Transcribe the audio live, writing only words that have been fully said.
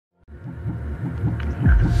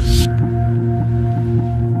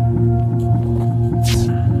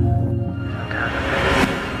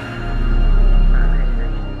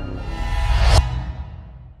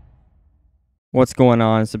What's going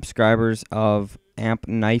on, subscribers of Amp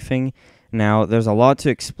Knifing? Now, there's a lot to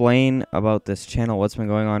explain about this channel, what's been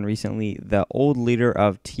going on recently. The old leader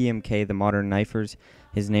of TMK, the Modern Knifers,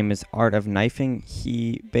 his name is Art of Knifing.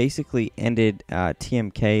 He basically ended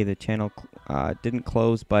TMK. The channel didn't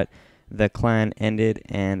close, but the clan ended,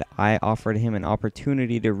 and I offered him an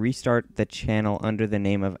opportunity to restart the channel under the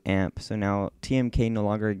name of Amp. So now TMK no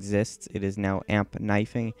longer exists. It is now Amp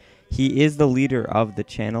Knifing. He is the leader of the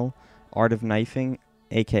channel, Art of Knifing,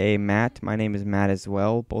 aka Matt. My name is Matt as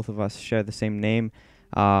well. Both of us share the same name.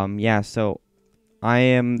 Yeah, so I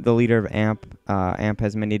am the leader of Amp. Amp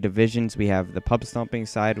has many divisions. We have the pub stomping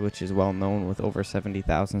side, which is well known with over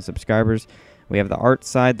 70,000 subscribers. We have the art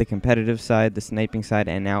side, the competitive side, the sniping side,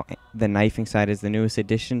 and now the knifing side is the newest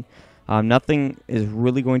addition. Nothing is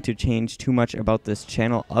really going to change too much about this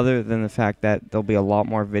channel other than the fact that there'll be a lot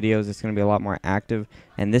more videos. It's going to be a lot more active,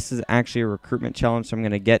 and this is actually a recruitment challenge, so I'm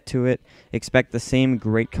going to get to it. Expect the same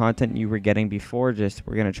great content you were getting before, just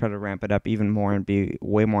we're going to try to ramp it up even more and be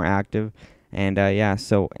way more active. And yeah,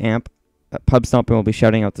 so Amp Pub Stomping will be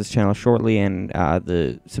shouting out this channel shortly, and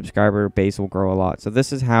the subscriber base will grow a lot. So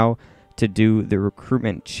this is how to do the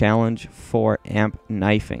recruitment challenge for Amp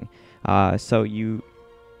Knifing. So you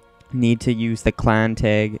need to use the clan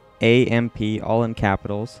tag AMP, all in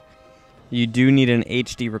capitals. You do need an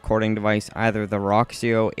HD recording device, either the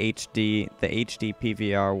Roxio HD, the HD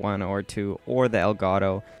PVR 1 or 2, or the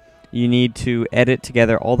Elgato. You need to edit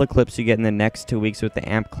together all the clips you get in the next 2 weeks with the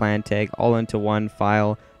AMP clan tag all into one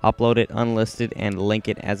file, upload it unlisted, and link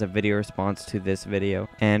it as a video response to this video.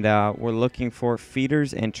 And we're looking for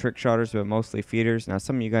feeders and trick shotters, but mostly feeders. Now,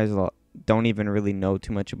 some of you guys don't even really know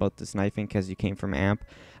too much about this knifing because you came from Amp.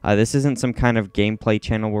 This isn't some kind of gameplay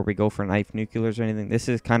channel where we go for knife nuclears or anything. This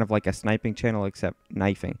is kind of like a sniping channel except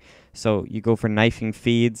knifing. So you go for knifing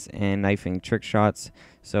feeds and knifing trick shots.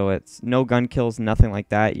 So it's no gun kills, nothing like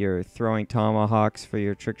that. You're throwing tomahawks for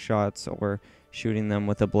your trick shots or shooting them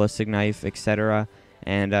with a ballistic knife, etc.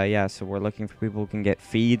 And yeah, so we're looking for people who can get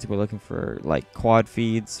feeds. We're looking for like quad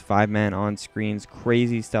feeds, 5-man on screens,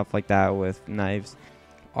 crazy stuff like that with knives.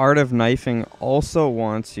 Art of Knifing also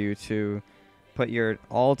wants you to put your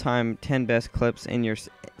all-time 10 best clips in your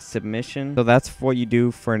submission. So that's what you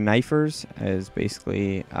do for knifers, is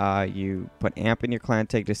basically you put Amp in your clan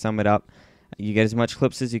tag to sum it up. You get as much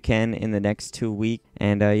clips as you can in the next 2 weeks.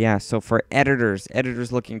 And yeah, so for editors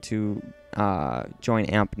looking to join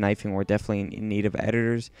Amp Knifing, we're definitely in need of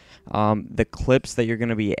editors. The clips that you're going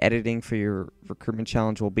to be editing for your recruitment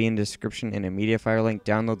challenge will be in the description in a Mediafire link.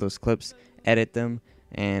 Download those clips, edit them,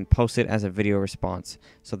 and post it as a video response.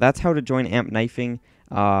 So that's how to join Amp Knifing.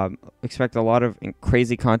 Expect a lot of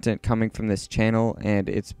crazy content coming from this channel, and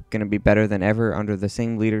it's going to be better than ever under the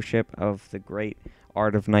same leadership of the great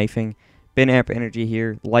Art of Knifing. Been Amp Energy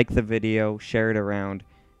here. Like the video, share it around,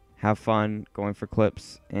 have fun going for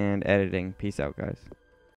clips and editing. Peace out, guys.